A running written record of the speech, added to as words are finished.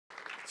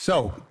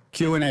So,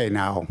 Q&A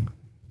now.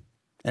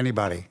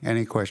 Anybody,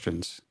 any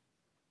questions?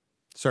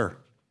 Sir.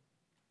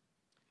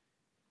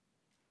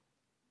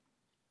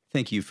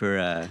 Thank you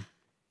for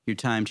your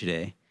time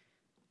today.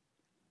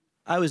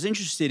 I was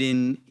interested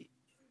in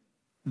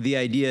the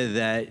idea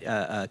that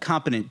a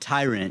competent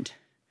tyrant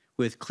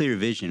with clear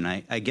vision,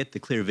 I get the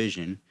clear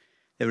vision,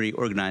 everybody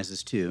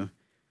organizes too.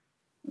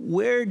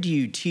 Where do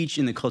you teach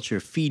in the culture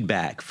of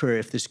feedback for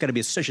if there's got to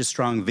be such a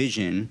strong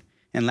vision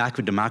and lack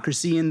of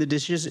democracy in the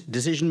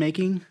decision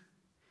making?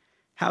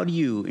 How do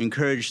you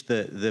encourage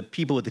the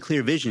people with the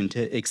clear vision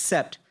to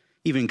accept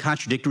even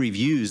contradictory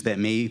views that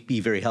may be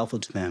very helpful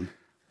to them?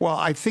 Well,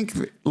 I think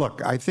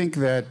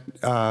that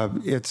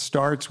it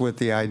starts with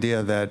the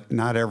idea that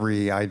not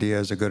every idea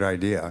is a good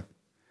idea.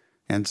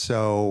 And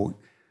so,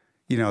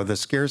 you know, the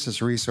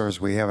scarcest resource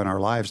we have in our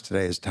lives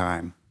today is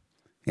time.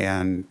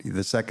 And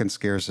the second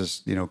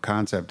scarcest,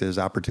 concept is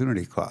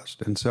opportunity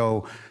cost. And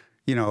so,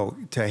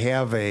 to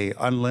have a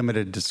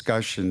unlimited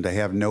discussion, to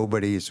have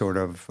nobody sort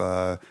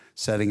of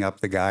setting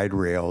up the guide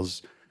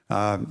rails,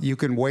 you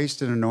can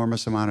waste an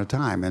enormous amount of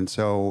time. And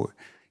so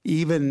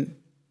even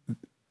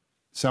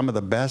some of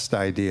the best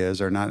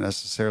ideas are not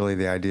necessarily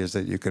the ideas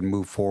that you can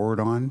move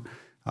forward on.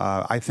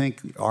 I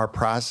think our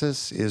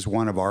process is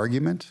one of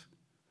argument.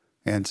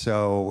 And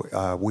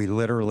so we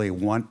literally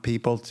want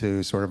people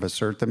to sort of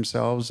assert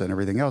themselves and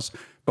everything else.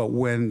 But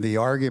when the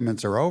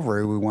arguments are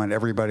over, we want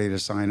everybody to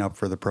sign up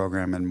for the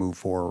program and move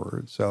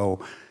forward. So,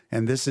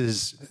 and this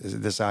is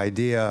this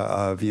idea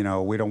of,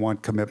 we don't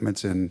want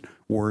commitments in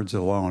words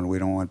alone. We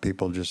don't want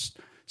people just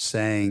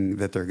saying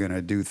that they're going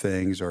to do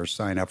things or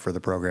sign up for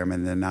the program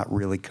and then not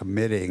really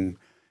committing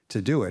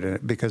to do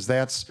it, because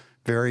that's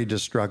very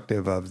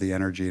destructive of the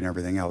energy and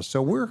everything else.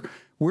 So we're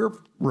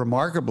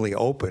remarkably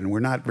open. We're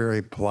not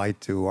very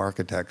polite to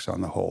architects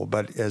on the whole,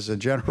 but as a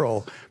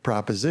general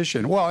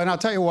proposition, well, and I'll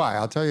tell you why.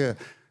 I'll tell you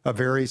a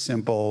very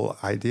simple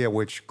idea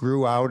which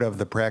grew out of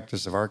the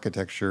practice of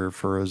architecture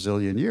for a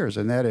zillion years,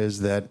 and that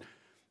is that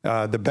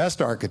the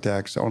best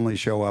architects only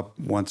show up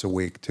once a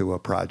week to a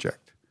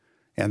project.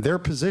 And their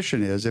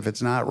position is, if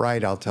it's not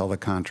right, I'll tell the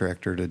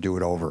contractor to do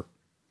it over,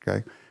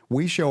 okay?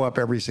 We show up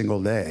every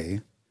single day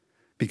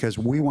because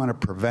we want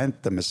to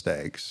prevent the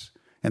mistakes.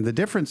 And the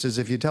difference is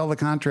if you tell the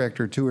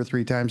contractor 2 or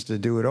 3 times to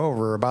do it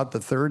over, about the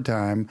third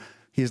time,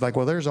 he's like,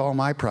 well, there's all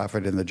my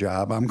profit in the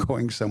job. I'm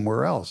going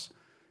somewhere else.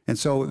 And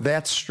so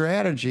that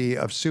strategy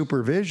of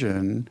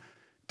supervision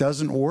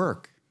doesn't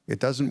work. It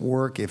doesn't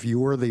work if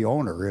you're the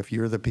owner, if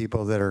you're the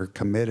people that are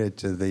committed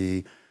to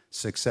the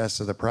success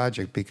of the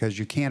project, because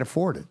you can't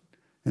afford it.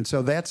 And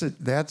so that's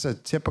a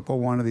typical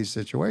one of these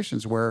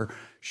situations where,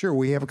 sure,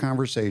 we have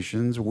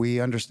conversations, we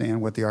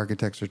understand what the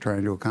architects are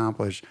trying to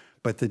accomplish,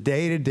 but the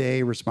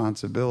day-to-day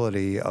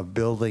responsibility of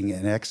building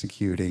and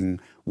executing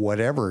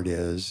whatever it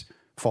is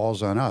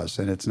falls on us,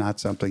 and it's not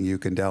something you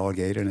can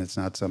delegate, and it's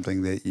not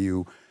something that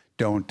you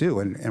don't do.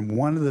 And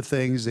one of the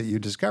things that you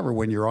discover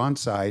when you're on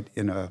site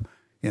in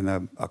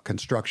a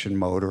construction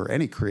mode or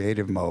any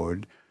creative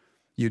mode,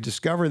 you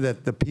discover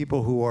that the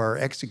people who are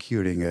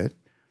executing it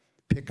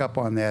pick up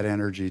on that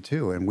energy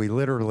too. And we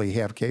literally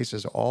have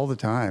cases all the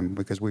time,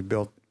 because we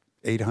built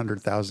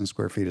 800,000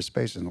 square feet of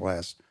space in the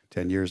last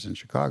 10 years in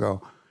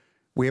Chicago.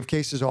 We have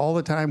cases all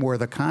the time where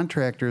the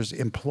contractor's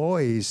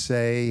employees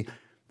say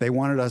they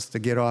wanted us to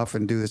get off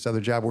and do this other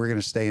job. We're going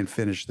to stay and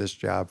finish this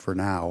job for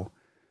now.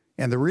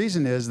 And the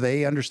reason is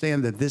they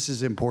understand that this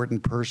is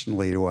important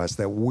personally to us,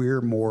 that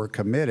we're more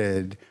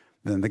committed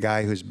than the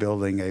guy who's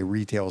building a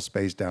retail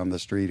space down the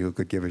street who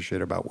could give a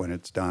shit about when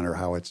it's done or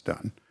how it's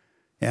done.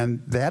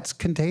 And that's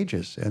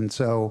contagious. And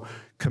so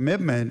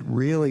commitment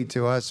really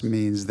to us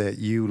means that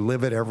you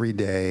live it every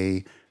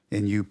day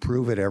and you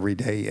prove it every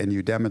day and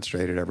you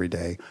demonstrate it every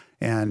day.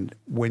 And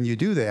when you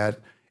do that,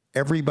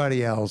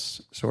 everybody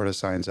else sort of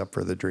signs up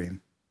for the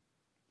dream.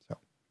 So,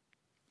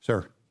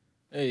 sir.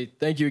 Hey,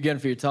 thank you again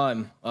for your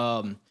time.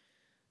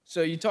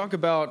 So you talk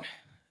about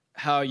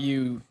how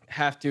you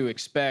have to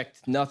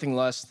expect nothing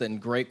less than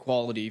great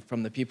quality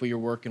from the people you're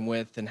working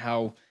with, and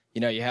how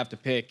you have to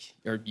pick,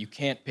 or you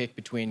can't pick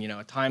between,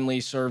 a timely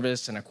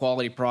service and a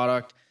quality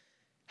product.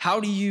 How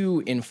do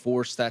you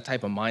enforce that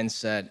type of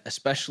mindset,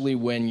 especially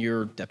when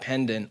you're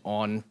dependent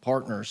on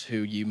partners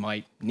who you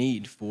might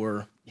need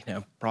for,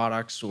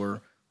 products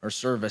or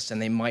service, and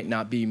they might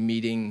not be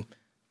meeting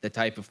the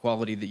type of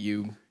quality that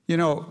you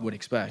would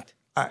expect?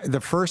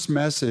 The first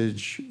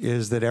message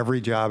is that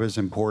every job is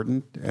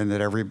important, and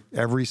that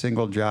every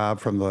single job,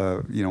 from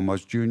the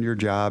most junior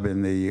job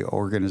in the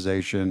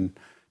organization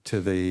to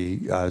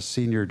the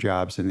senior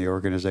jobs in the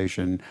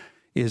organization,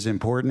 is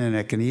important, and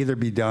it can either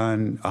be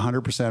done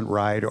 100%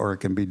 right or it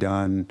can be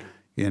done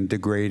in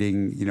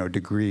degrading,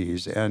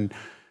 degrees. And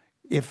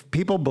if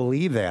people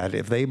believe that,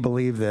 if they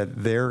believe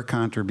that their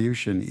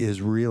contribution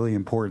is really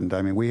important,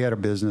 I mean, we had a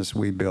business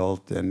we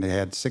built and they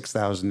had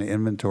 6,000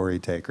 inventory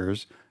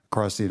takers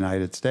across the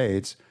United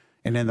States,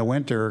 and in the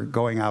winter,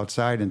 going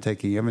outside and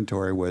taking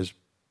inventory was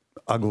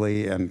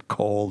ugly and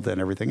cold and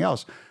everything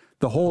else.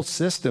 The whole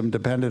system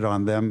depended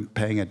on them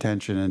paying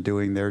attention and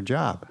doing their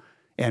job.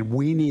 And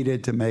we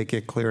needed to make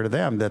it clear to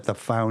them that the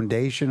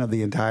foundation of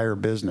the entire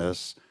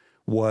business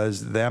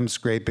was them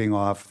scraping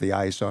off the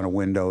ice on a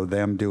window,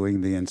 them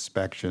doing the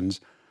inspections.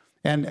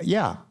 And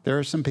yeah, there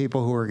are some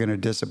people who are going to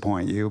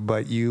disappoint you,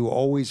 but you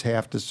always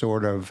have to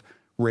sort of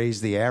raise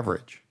the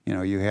average. You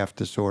know, you have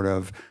to sort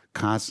of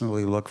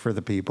constantly look for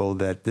the people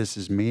that this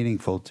is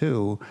meaningful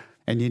to,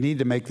 and you need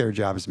to make their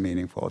jobs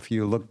meaningful. If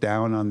you look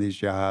down on these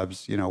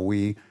jobs, you know,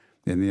 we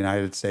in the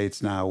United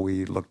States now,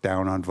 we look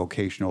down on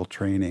vocational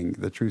training.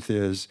 The truth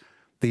is,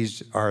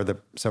 these are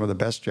some of the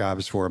best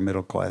jobs for a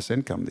middle-class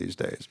income these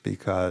days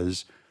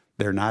because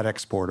they're not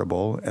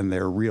exportable and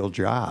they're real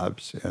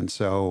jobs. And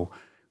so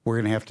we're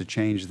going to have to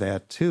change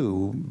that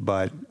too.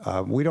 But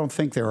we don't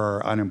think there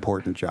are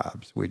unimportant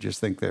jobs. We just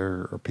think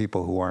there are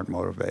people who aren't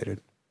motivated.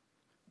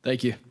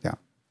 Thank you. Yeah,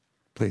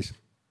 please.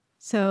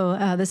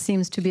 So this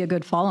seems to be a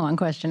good follow-on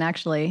question,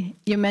 actually.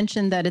 You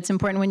mentioned that it's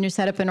important when you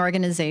set up an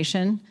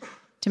organization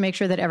to make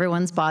sure that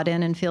everyone's bought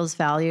in and feels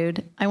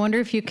valued. I wonder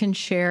if you can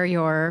share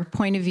your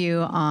point of view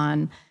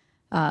on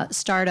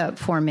startup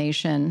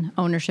formation,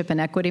 ownership,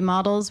 and equity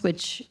models,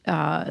 which,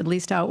 at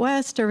least out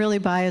west, are really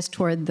biased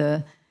toward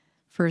the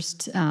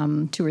first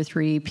 2 or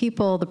 3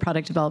 people, the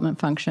product development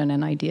function,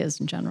 and ideas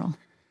in general.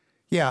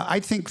 Yeah,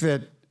 I think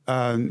that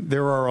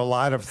there are a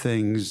lot of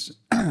things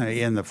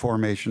in the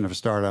formation of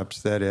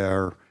startups that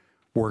are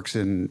works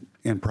in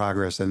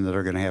progress and that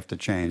are going to have to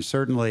change.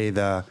 Certainly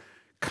the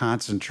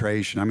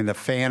concentration, I mean, the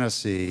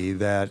fantasy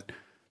that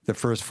the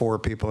first 4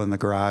 people in the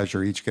garage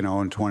are each going to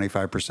own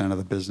 25% of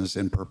the business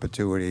in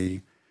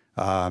perpetuity,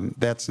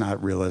 that's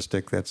not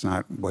realistic. That's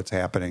not what's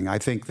happening. I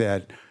think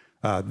that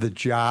the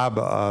job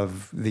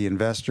of the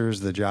investors,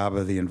 the job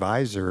of the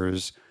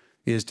advisors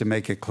is to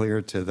make it clear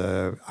to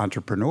the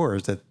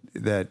entrepreneurs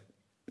that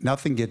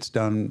nothing gets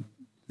done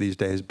these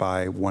days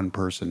by one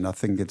person.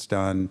 Nothing gets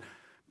done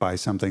by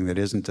something that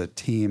isn't a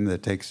team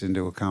that takes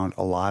into account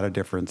a lot of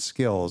different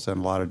skills and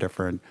a lot of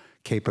different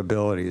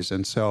capabilities.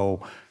 And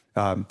so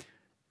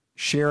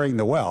sharing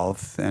the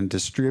wealth and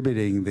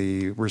distributing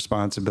the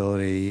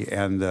responsibility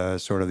and the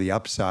sort of the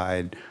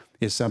upside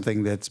is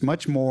something that's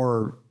much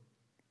more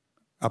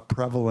a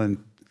prevalent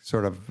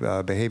sort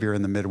of behavior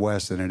in the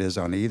Midwest than it is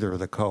on either of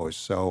the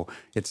coasts. So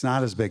it's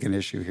not as big an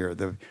issue here.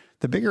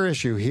 The bigger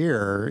issue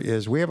here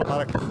is we have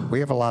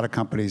a lot of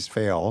companies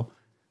fail.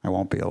 I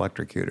won't be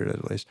electrocuted,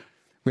 at least.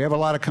 We have a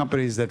lot of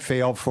companies that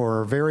fail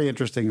for a very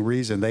interesting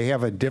reason. They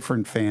have a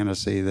different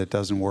fantasy that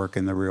doesn't work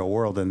in the real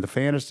world. And the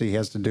fantasy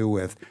has to do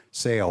with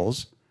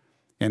sales.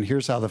 And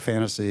here's how the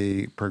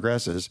fantasy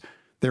progresses.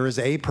 There is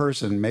a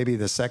person, maybe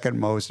the second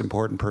most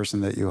important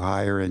person that you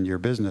hire in your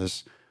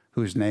business,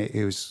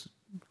 who's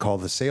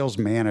called the sales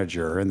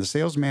manager. And the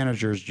sales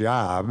manager's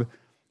job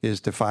is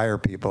to fire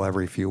people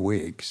every few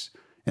weeks.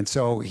 And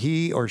so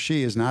he or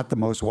she is not the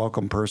most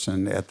welcome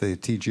person at the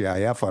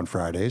TGIF on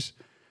Fridays.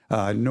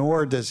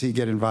 Nor does he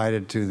get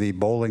invited to the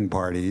bowling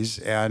parties.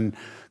 And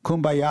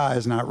kumbaya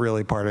is not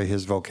really part of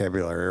his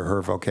vocabulary or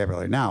her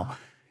vocabulary. Now,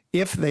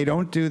 if they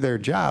don't do their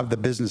job, the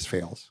business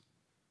fails.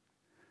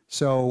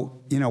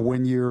 So, you know,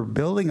 when you're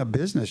building a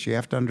business, you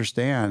have to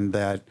understand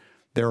that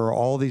there are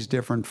all these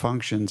different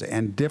functions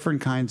and different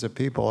kinds of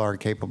people are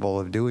capable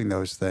of doing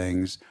those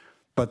things,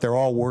 but they're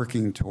all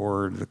working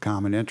toward the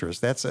common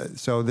interest.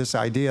 So this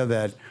idea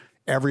that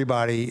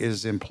everybody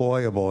is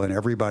employable and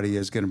everybody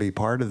is going to be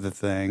part of the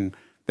thing,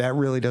 that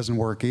really doesn't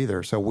work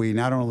either. So we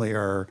not only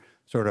are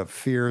sort of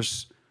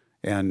fierce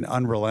and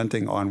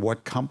unrelenting on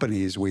what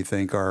companies we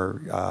think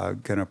are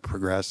going to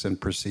progress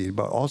and proceed,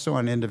 but also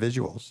on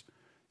individuals.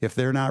 If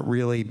they're not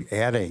really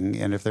adding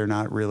and if they're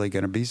not really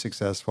going to be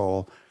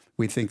successful,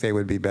 we think they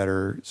would be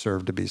better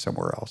served to be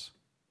somewhere else.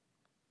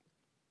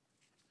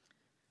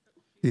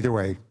 Either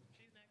way,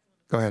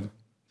 go ahead.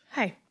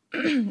 Hi.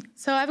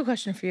 So I have a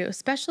question for you,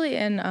 especially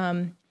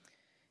in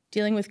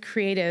dealing with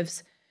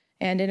creatives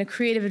and in a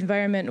creative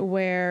environment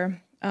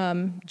where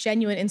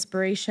genuine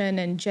inspiration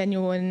and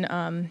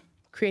genuine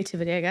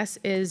creativity, I guess,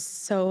 is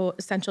so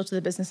essential to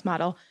the business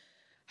model.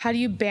 How do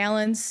you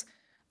balance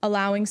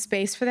allowing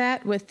space for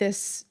that with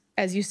this,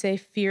 as you say,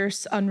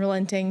 fierce,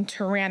 unrelenting,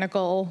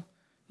 tyrannical,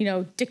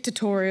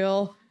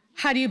 dictatorial?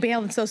 How do you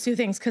balance those two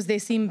things? Because they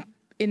seem,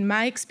 in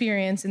my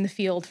experience in the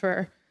field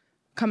for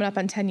coming up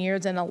on 10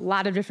 years and a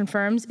lot of different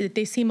firms,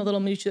 they seem a little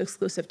mutually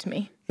exclusive to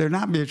me. They're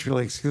not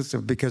mutually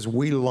exclusive because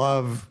we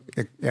love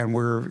and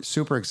we're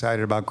super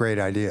excited about great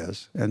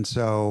ideas. And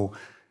so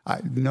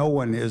no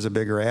one is a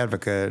bigger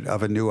advocate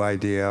of a new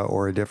idea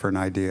or a different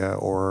idea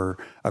or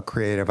a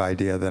creative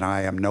idea than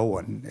I am. No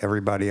one.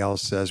 Everybody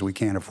else says we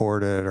can't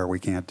afford it or we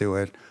can't do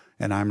it.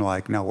 And I'm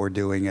like, no, we're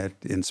doing it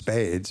in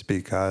spades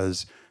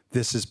because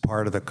this is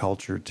part of the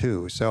culture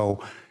too.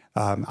 So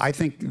I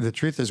think the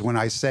truth is when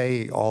I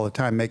say all the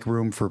time, make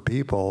room for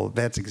people,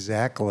 that's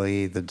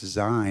exactly the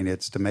design.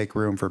 It's to make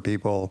room for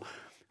people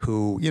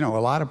who, a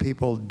lot of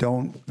people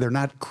they're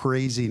not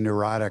crazy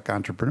neurotic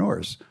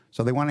entrepreneurs.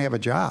 So they want to have a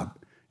job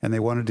and they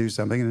want to do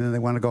something and then they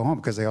want to go home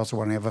because they also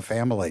want to have a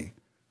family.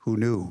 Who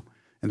knew?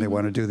 And they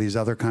want to do these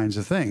other kinds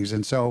of things.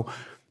 And so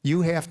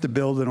you have to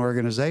build an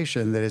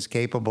organization that is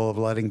capable of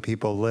letting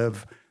people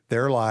live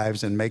their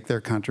lives and make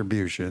their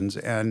contributions.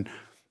 And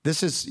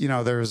this is,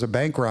 there was a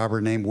bank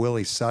robber named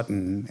Willie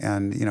Sutton,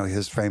 and,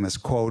 his famous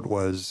quote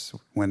was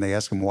when they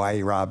asked him why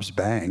he robs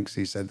banks,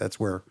 he said, that's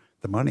where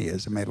the money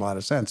is. It made a lot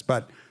of sense.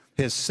 But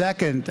his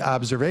second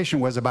observation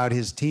was about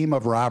his team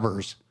of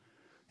robbers.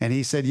 And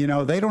he said,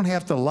 they don't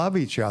have to love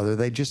each other.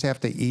 They just have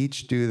to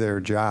each do their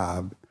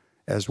job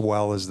as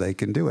well as they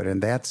can do it.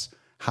 And that's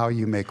how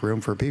you make room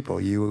for people.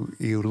 You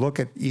look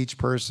at each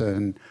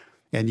person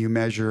and you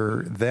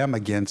measure them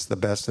against the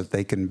best that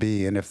they can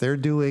be. And if they're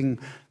doing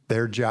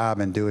their job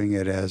and doing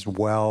it as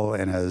well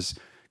and as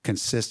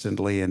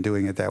consistently and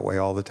doing it that way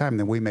all the time,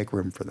 then we make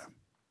room for them.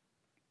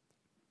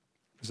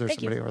 Is there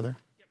somebody over there?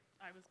 Yep,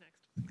 I was next.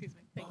 Excuse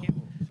me. Thank you.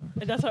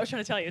 That's what I was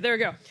trying to tell you. There we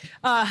go.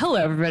 Hello,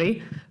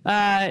 everybody.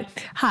 Hi,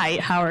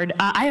 Howard.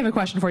 I have a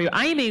question for you.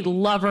 I am a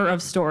lover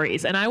of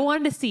stories, and I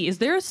wanted to see, is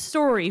there a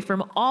story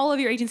from all of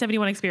your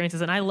 1871 experiences?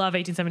 And I love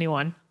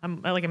 1871.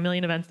 I'm like a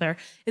million events there.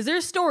 Is there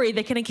a story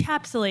that can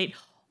encapsulate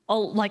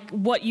all, like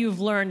what you've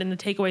learned and the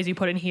takeaways you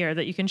put in here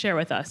that you can share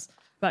with us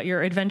about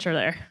your adventure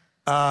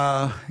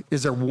there?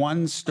 Is there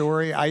one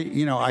story?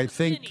 I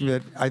think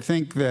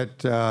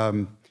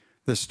that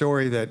the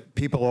story that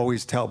people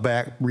always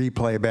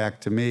replay back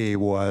to me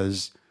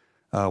was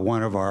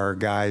one of our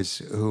guys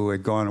who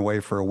had gone away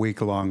for a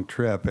week-long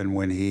trip, and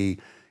when he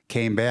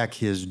came back,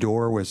 his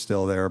door was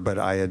still there, but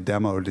I had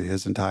demoed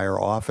his entire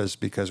office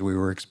because we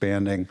were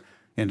expanding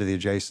into the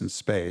adjacent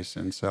space.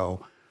 And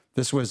so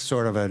this was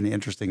sort of an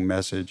interesting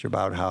message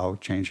about how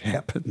change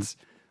happens.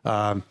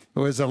 It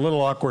was a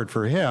little awkward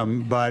for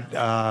him, but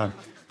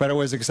it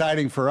was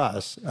exciting for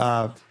us.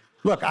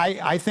 Look,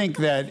 I think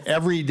that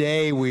every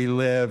day we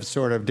live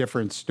sort of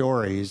different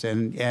stories.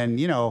 And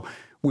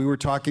we were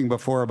talking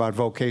before about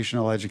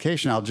vocational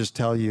education. I'll just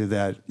tell you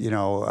that,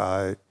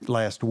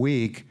 last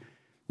week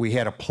we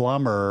had a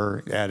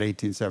plumber at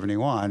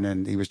 1871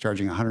 and he was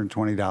charging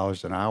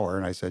 $120 an hour.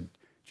 And I said,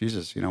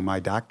 Jesus, my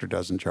doctor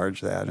doesn't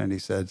charge that. And he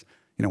said,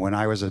 when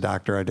I was a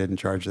doctor, I didn't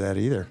charge that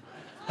either.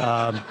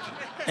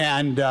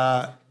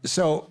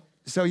 So,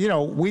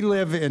 we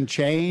live in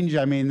change.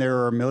 I mean, there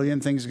are a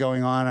million things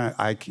going on.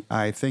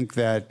 I think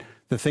that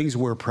the things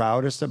we're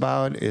proudest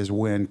about is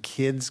when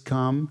kids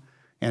come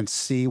and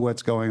see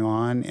what's going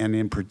on. And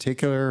in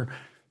particular,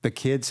 the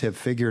kids have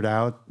figured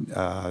out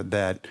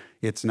that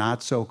it's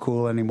not so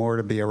cool anymore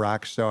to be a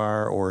rock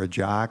star or a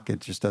jock.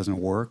 It just doesn't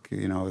work.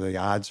 The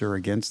odds are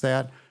against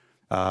that.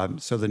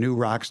 So the new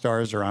rock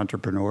stars are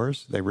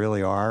entrepreneurs. They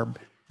really are.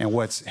 And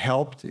what's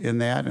helped in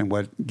that and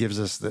what gives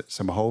us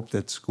some hope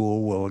that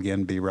school will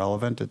again be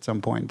relevant at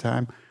some point in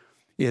time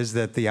is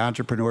that the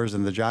entrepreneurs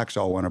and the jocks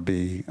all want to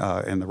be,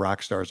 and the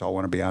rock stars all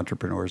want to be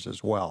entrepreneurs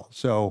as well.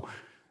 So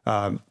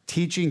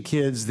teaching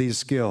kids these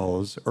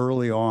skills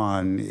early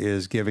on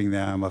is giving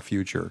them a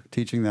future,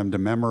 teaching them to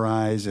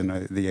memorize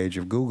in the age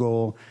of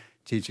Google,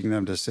 teaching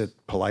them to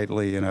sit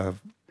politely in a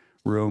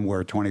room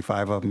where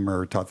 25 of them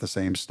are taught the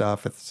same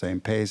stuff at the same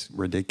pace,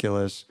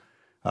 ridiculous.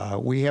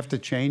 We have to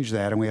change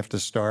that, and we have to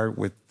start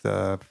with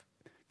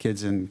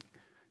kids in,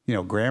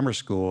 grammar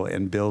school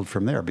and build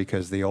from there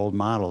because the old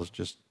models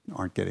just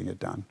aren't getting it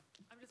done.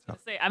 I'm just going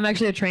to say, I'm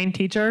actually a trained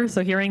teacher,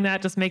 so hearing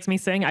that just makes me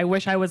sing. I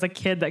wish I was a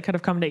kid that could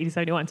have come to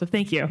 1871, so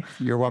thank you.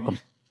 You're welcome.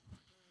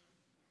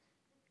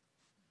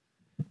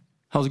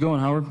 How's it going,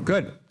 Howard?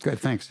 Good,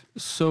 thanks.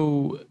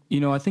 So,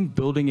 I think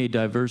building a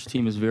diverse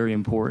team is very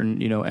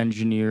important,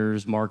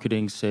 engineers,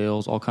 marketing,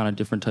 sales, all kind of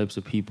different types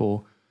of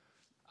people.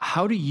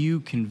 How do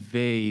you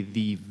convey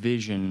the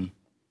vision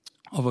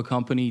of a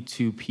company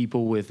to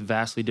people with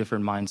vastly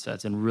different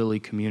mindsets and really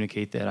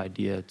communicate that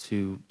idea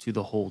to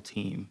the whole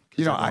team?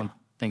 Because everyone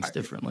thinks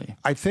differently.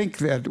 I think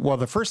that,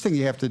 the first thing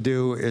you have to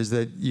do is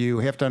that you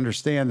have to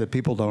understand that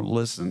people don't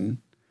listen.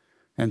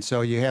 And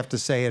so you have to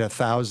say it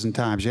 1,000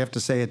 times. You have to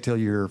say it till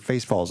your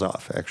face falls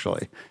off,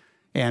 actually.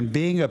 And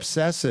being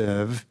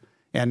obsessive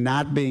and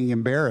not being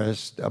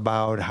embarrassed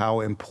about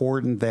how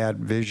important that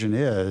vision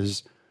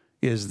is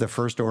the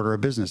first order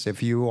of business.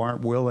 If you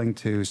aren't willing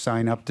to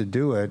sign up to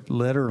do it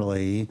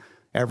literally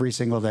every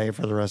single day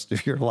for the rest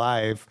of your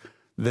life,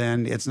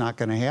 then it's not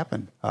going to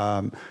happen.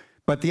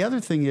 But the other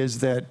thing is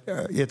that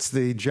it's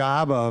the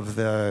job of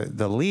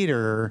the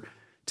leader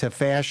to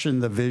fashion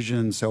the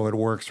vision so it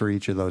works for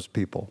each of those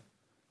people.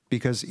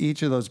 Because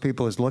each of those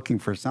people is looking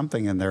for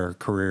something in their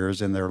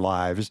careers, in their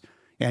lives,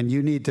 and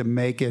you need to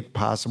make it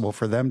possible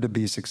for them to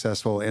be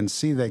successful and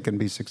see they can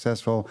be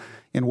successful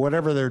in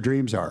whatever their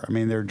dreams are. I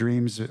mean, their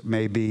dreams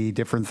may be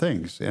different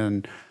things.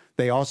 And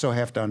they also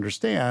have to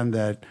understand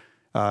that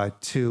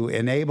to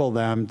enable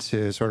them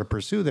to sort of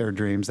pursue their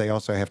dreams, they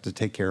also have to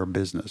take care of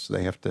business.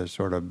 They have to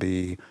sort of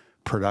be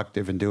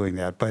productive in doing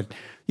that. But,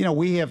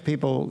 we have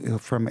people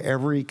from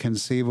every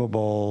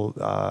conceivable,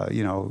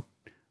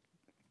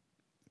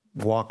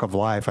 walk of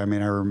life. I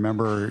mean, I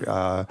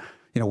remember,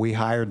 we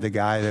hired the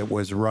guy that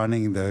was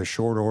running the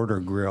short order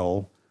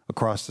grill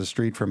across the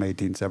street from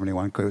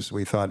 1871 because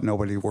we thought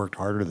nobody worked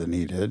harder than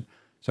he did.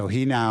 So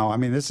he now,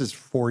 this is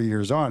 4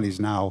 years on,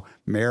 he's now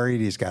married,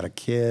 he's got a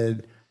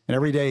kid, And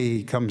every day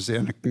he comes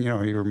in, you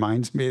know, he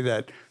reminds me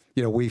that,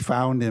 you know, we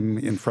found him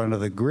in front of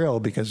the grill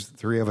because the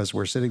three of us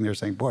were sitting there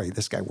saying, boy,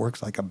 this guy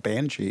works like a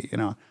banshee, you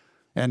know.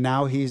 And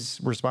now he's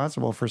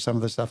responsible for some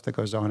of the stuff that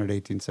goes on at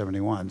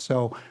 1871.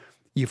 So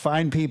you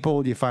find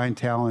people, you find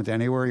talent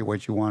anywhere.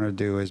 What you want to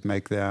do is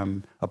make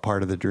them a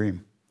part of the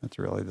dream. That's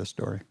really the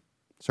story.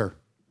 Sir,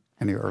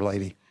 or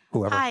lady,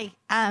 whoever. Hi.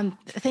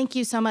 Thank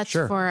you so much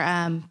Sure.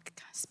 for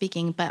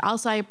speaking. But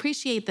also, I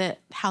appreciate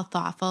how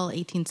thoughtful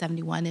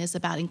 1871 is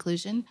about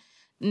inclusion.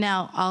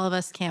 Now, all of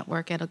us can't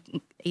work at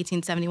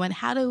 1871.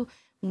 How do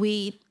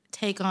we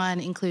take on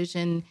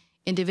inclusion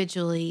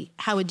individually?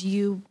 How would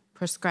you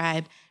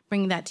prescribe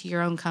bringing that to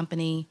your own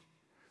company?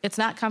 It's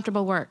not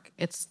comfortable work.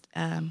 It's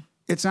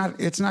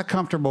not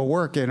comfortable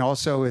work, and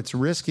also it's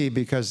risky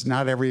because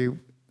not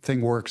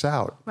everything works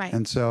out. Right.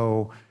 And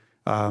so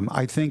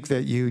I think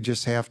that you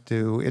just have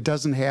to. It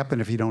doesn't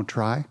happen if you don't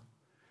try,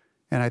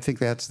 and I think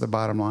that's the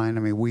bottom line.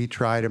 I mean, we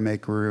try to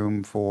make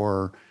room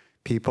for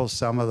people.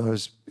 Some of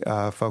those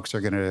folks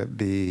are going to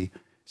be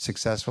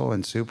successful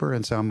and super,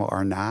 and some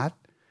are not.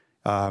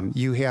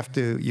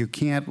 You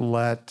can't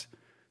let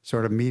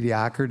sort of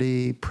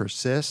mediocrity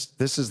persist.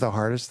 This is the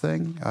hardest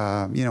thing.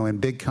 You know, in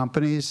big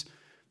companies,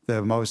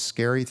 the most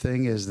scary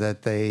thing is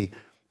that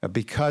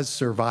because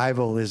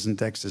survival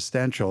isn't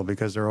existential,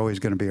 because they're always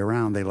going to be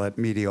around, they let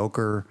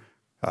mediocre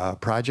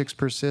projects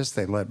persist.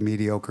 They let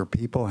mediocre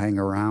people hang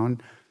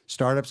around.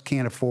 Startups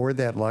can't afford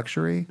that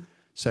luxury,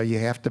 so you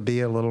have to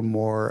be a little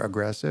more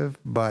aggressive.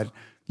 But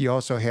you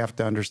also have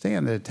to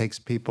understand that it takes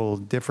people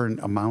different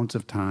amounts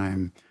of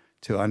time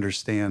to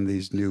understand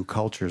these new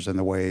cultures and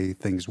the way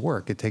things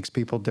work. It takes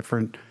people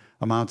different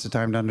amounts of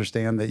time to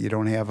understand that you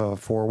don't have a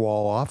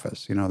four-wall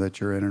office, you know, that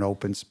you're in an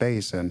open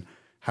space, and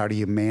how do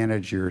you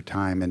manage your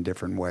time in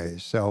different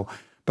ways. So,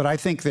 but I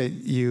think that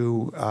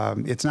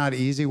it's not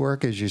easy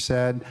work, as you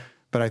said,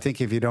 but I think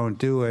if you don't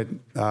do it,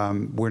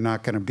 we're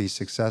not going to be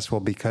successful,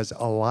 because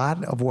a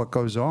lot of what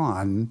goes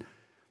on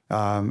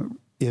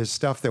is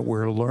stuff that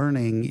we're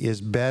learning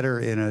is better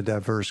in a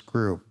diverse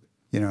group.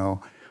 You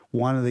know,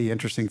 one of the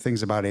interesting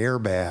things about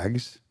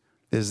airbags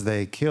is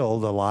they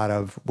killed a lot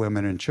of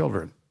women and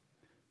children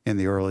in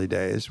the early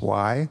days.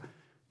 Why?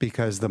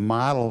 Because the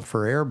model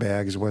for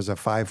airbags was a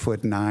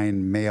 5'9"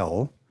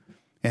 male,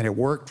 and it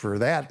worked for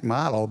that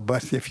model.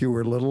 But if you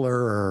were littler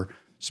or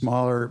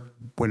smaller,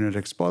 when it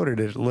exploded,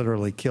 it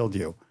literally killed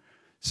you.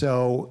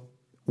 So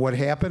what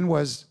happened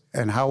was,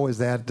 and how was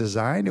that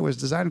designed? It was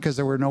designed because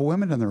there were no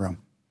women in the room.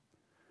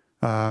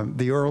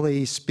 The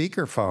early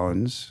speaker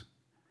phones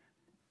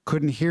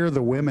couldn't hear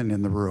the women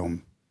in the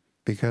room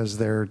because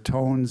their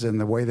tones and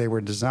the way they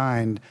were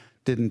designed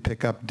didn't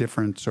pick up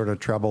different sort of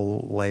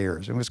treble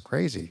layers. It was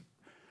crazy.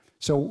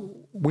 So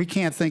we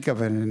can't think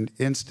of an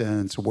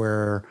instance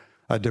where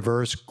a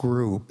diverse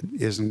group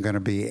isn't going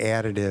to be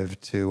additive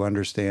to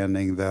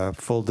understanding the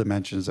full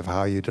dimensions of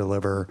how you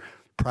deliver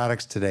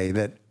products today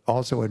that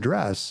also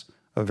address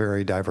a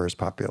very diverse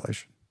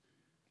population.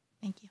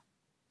 Thank you.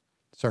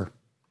 Sir.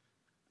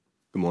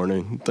 Good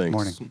morning. Thanks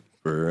Morning.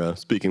 for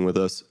speaking with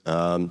us.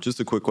 Just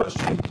a quick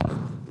question.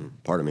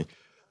 Pardon me.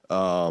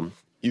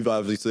 You've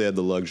obviously had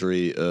the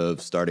luxury of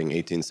starting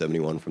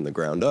 1871 from the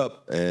ground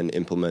up and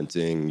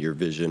implementing your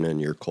vision and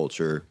your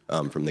culture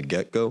from the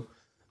get-go.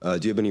 Do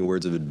you have any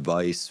words of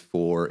advice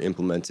for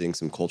implementing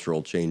some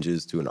cultural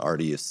changes to an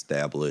already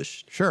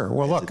established? Sure.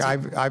 Well, look,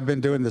 I've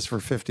been doing this for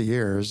 50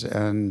 years,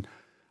 and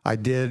I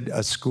did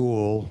a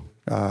school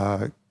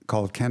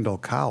called Kendall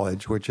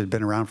College, which had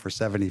been around for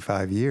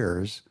 75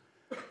 years,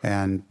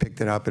 and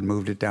picked it up and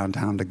moved it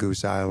downtown to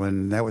Goose Island.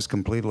 And that was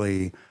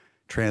completely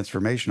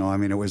transformational. I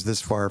mean, it was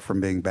this far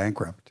from being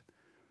bankrupt.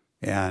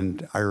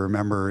 And I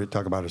remember,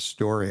 talk about a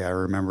story, I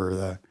remember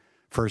the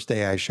first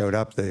day I showed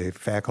up, the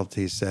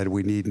faculty said,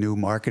 we need new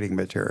marketing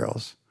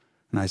materials.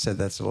 And I said,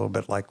 that's a little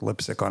bit like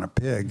lipstick on a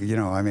pig. You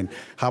know, I mean,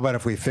 how about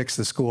if we fix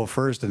the school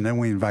first and then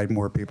we invite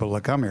more people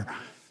to come here?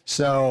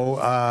 So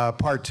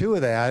part two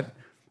of that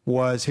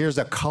was, here's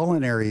a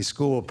culinary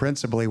school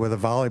principally with a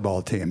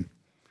volleyball team.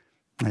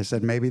 I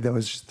said, maybe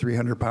those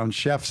 300-pound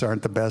chefs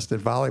aren't the best at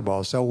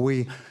volleyball.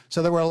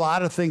 So there were a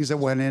lot of things that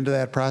went into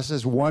that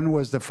process. One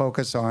was to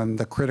focus on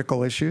the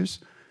critical issues.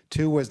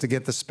 Two was to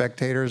get the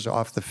spectators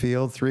off the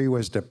field. Three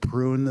was to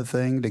prune the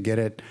thing, to get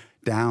it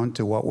down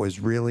to what was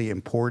really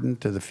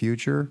important to the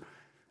future.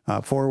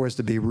 Four was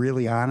to be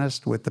really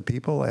honest with the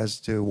people as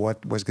to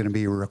what was going to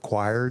be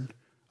required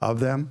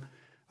of them.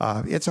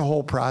 It's a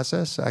whole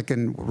process. I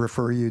can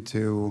refer you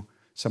to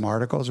some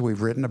articles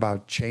we've written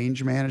about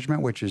change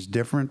management, which is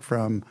different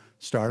from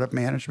startup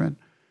management.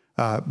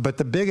 But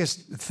the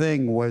biggest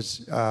thing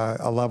was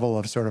a level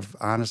of sort of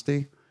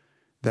honesty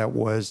that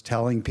was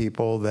telling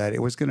people that it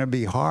was going to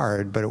be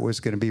hard, but it was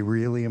going to be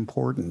really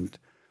important,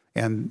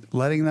 and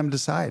letting them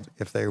decide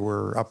if they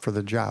were up for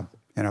the job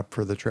and up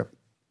for the trip.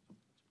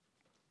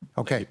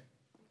 Okay.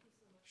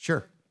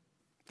 Sure.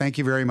 Thank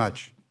you very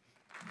much.